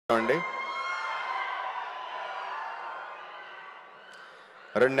అండి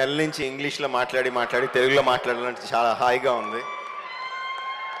 2 నెలల నుంచి ఇంగ్లీష్లో మాట్లాడి తెలుగులో మాట్లాడాలంటే చాలా హాయిగా ఉంది.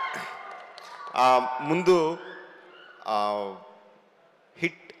 ముందు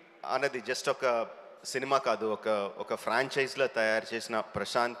హిట్ అనేది జస్ట్ ఒక సినిమా కాదు, ఒక ఫ్రాంచైజ్లో తయారు చేసిన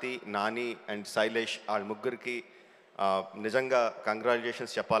ప్రశాంతి, నాని అండ్ శైలేష్ వాళ్ళ ముగ్గురికి నిజంగా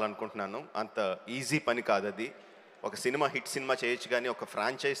కంగ్రాచులేషన్స్ చెప్పాలనుకుంటున్నాను. అంత ఈజీ పని కాదు అది. ఒక సినిమా హిట్ సినిమా చేయొచ్చు, కానీ ఒక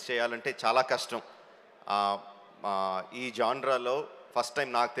ఫ్రాంచైజ్ చేయాలంటే చాలా కష్టం. ఈ జాన్రాలో ఫస్ట్ టైం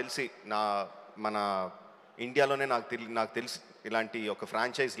నాకు తెలిసి మన ఇండియాలోనే నాకు తెలిసి ఇలాంటి ఒక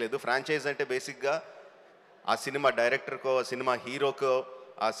ఫ్రాంచైజ్ లేదు. ఫ్రాంచైజ్ అంటే బేసిక్గా ఆ సినిమా డైరెక్టర్కో, ఆ సినిమా హీరోకో,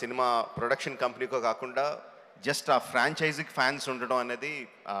 ఆ సినిమా ప్రొడక్షన్ కంపెనీకో కాకుండా జస్ట్ ఆ ఫ్రాంచైజీకి ఫ్యాన్స్ ఉండడం అనేది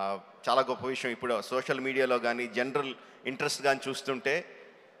చాలా గొప్ప విషయం. ఇప్పుడు సోషల్ మీడియాలో కానీ జనరల్ ఇంట్రెస్ట్ కానీ చూస్తుంటే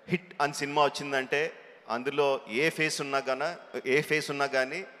హిట్ అని సినిమా వచ్చిందంటే అందులో ఏ ఫేస్ ఉన్నా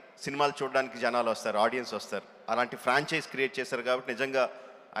కానీ సినిమాలు చూడడానికి జనాలు వస్తారు, ఆడియన్స్ వస్తారు. అలాంటి ఫ్రాంచైజ్ క్రియేట్ చేశారు కాబట్టి నిజంగా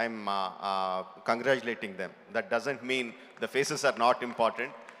I'm congratulating them. That doesn't mean the faces are not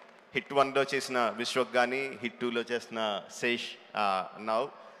important. Hit 1లో చేసిన విశ్వక్ కానీ, హిట్ 2లో చేసిన శేష్ నౌ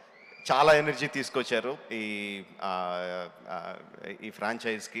చాలా ఎనర్జీ తీసుకొచ్చారు ఈ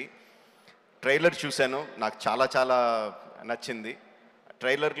ఫ్రాంచైజ్కి. ట్రైలర్ చూశాను, నాకు చాలా చాలా నచ్చింది.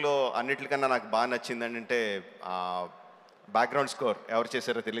 ట్రైలర్లో అన్నిటికన్నా నాకు బాగా నచ్చింది ఏంటంటే బ్యాక్గ్రౌండ్ స్కోర్ ఎవరు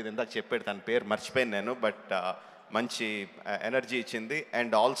చేశారో తెలియదు, ఇందాక చెప్పాడు, తన పేరు మర్చిపోయాను నేను, బట్ మంచి ఎనర్జీ ఇచ్చింది.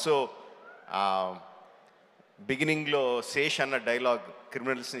 అండ్ ఆల్సో బిగినింగ్లో శేష్ అన్న డైలాగ్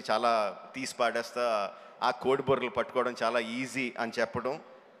క్రిమినల్స్ని చాలా తీసి పాడేస్తా, ఆ కోడి బొర్రలు పట్టుకోవడం చాలా ఈజీ అని చెప్పడం,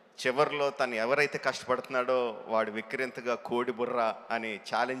 చివరిలో తను ఎవరైతే కష్టపడుతున్నాడో వాడు విక్రింతగా కోడి బుర్ర అని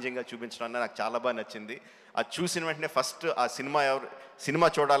ఛాలెంజింగ్గా చూపించడం అన్న నాకు చాలా బాగా నచ్చింది. అది చూసిన వెంటనే ఫస్ట్ ఆ సినిమా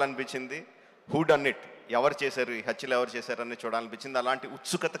చూడాలనిపించింది. హూ డన్ ఇట్, ఎవరు చేశారు, ఈ హత్యలు ఎవరు చేశారు అని చూడాలనిపించింది. అలాంటి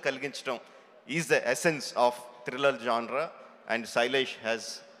ఉత్సుకత కలిగించడం is the essence of thriller genre. And Shailesh has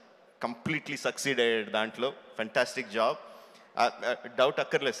completely succeed అయ్యాడు దాంట్లో. Fantastic job. డౌట్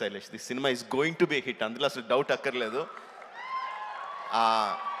అక్కర్లేదు Shailesh, this cinema is going to be hit, అందులో అసలు డౌట్ అక్కర్లేదు.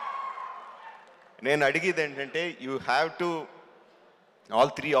 నేను అడిగేది ఏంటంటే you have to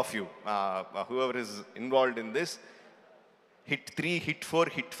all 3 of you, whoever is involved in this, HIT 3, HIT 4,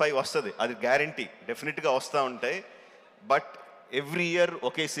 HIT 5 వస్తుంది, అది గ్యారంటీ, డెఫినెట్గా వస్తూ ఉంటాయి. బట్ ఎవ్రీ ఇయర్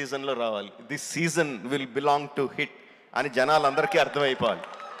ఒకే సీజన్లో రావాలి. This season will belong to hit అని జనాలందరికీ అర్థమైపోవాలి.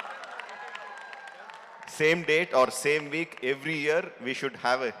 Same date are same week every year we should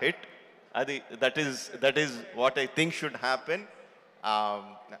have a hit. అది that is what I think should happen.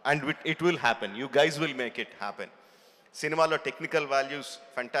 And it will happen. You guys will make it happen. సినిమాలో technical values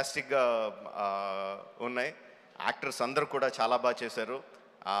ఫెంటాస్టిక్గా ఉన్నాయి. Actors అందరూ కూడా చాలా బాగా చేశారు.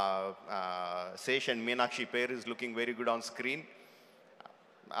 Sesh and Meenakshi pair is looking very good on screen.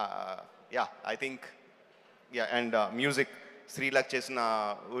 I think and music శ్రీలక్ చేసిన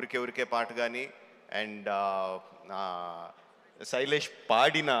ఊరికే పాట కానీ, అండ్ శైలేష్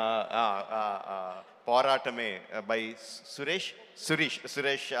పాడిన పోరాటమే బై సురేష్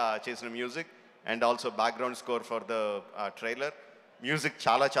చేసిన music, and also background score for the trailer. Music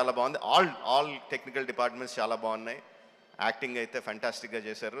చాలా చాలా బాగుంది. ఆల్ టెక్నికల్ డిపార్ట్మెంట్స్ చాలా బాగున్నాయి. యాక్టింగ్ అయితే ఫెంటాస్టిక్గా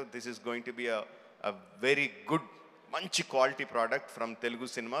చేశారు. This is going to be a very good, మంచి quality product from Telugu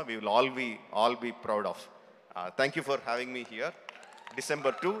cinema. We will all be proud of. Thank you for having me here.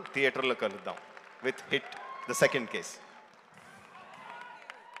 December 2 థియేటర్లో కలుద్దాం with hit the second case.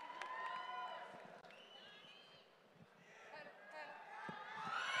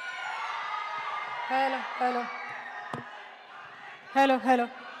 Hello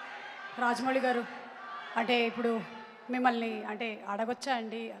Rajamouli గారు, అంటే ఇప్పుడు మిమ్మల్ని అంటే అడగొచ్చా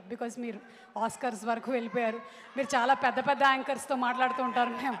అండి? Because మీరు ఆస్కర్స్ వరకు వెళ్ళిపోయారు. మీరు చాలా పెద్ద యాంకర్స్తో మాట్లాడుతూ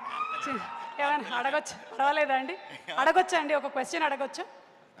ఉంటారు. మేము ఏమైనా అడగొచ్చా? పర్వాలేదా అండి? అడగొచ్చా అండి? ఒక క్వశ్చన్ అడగొచ్చా?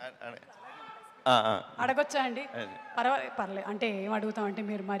 అడగొచ్చా అండి? పర్లేదు. అంటే ఏం అడుగుతాం అంటే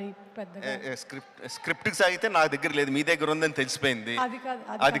మీరు మరి పెద్ద స్క్రిప్ట్ సాగితే నా దగ్గర లేదు, మీ దగ్గర ఉందని తెలిసిపోయింది.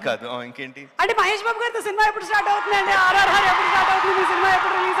 అది కాదు ఇంకేంటి అంటే మహేష్ బాబు గారితో సినిమా ఎప్పుడు స్టార్ట్ అవుతుందండి? ఆర్ఆర్ఆర్ ఎప్పుడు స్టార్ట్ అవుతుంది? మీ సినిమా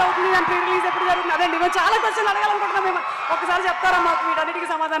ఎప్పుడు రిలీజ్ అవుతుంది? అండ్ ప్రీ రిలీజ్ ఎప్పుడు జరుగుతుంది? అదండి మేము చాలా క్వశ్చన్ అడగాలనుకుంటున్నాం. మేము ఒకసారి చెప్తారా మాకు వీటన్నిటికీ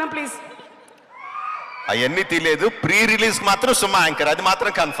సమాధానం ప్లీజ్? అవన్నీ తెలియదు. ప్రీ రిలీజ్ మాత్రం సుమా యాంకర్, అది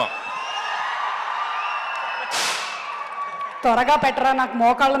మాత్రం కన్ఫర్మ్. త్వరగా పెట్టరా, నాకు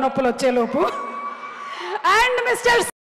మోకాళ్ళ నొప్పులు వచ్చేలోపు. And mister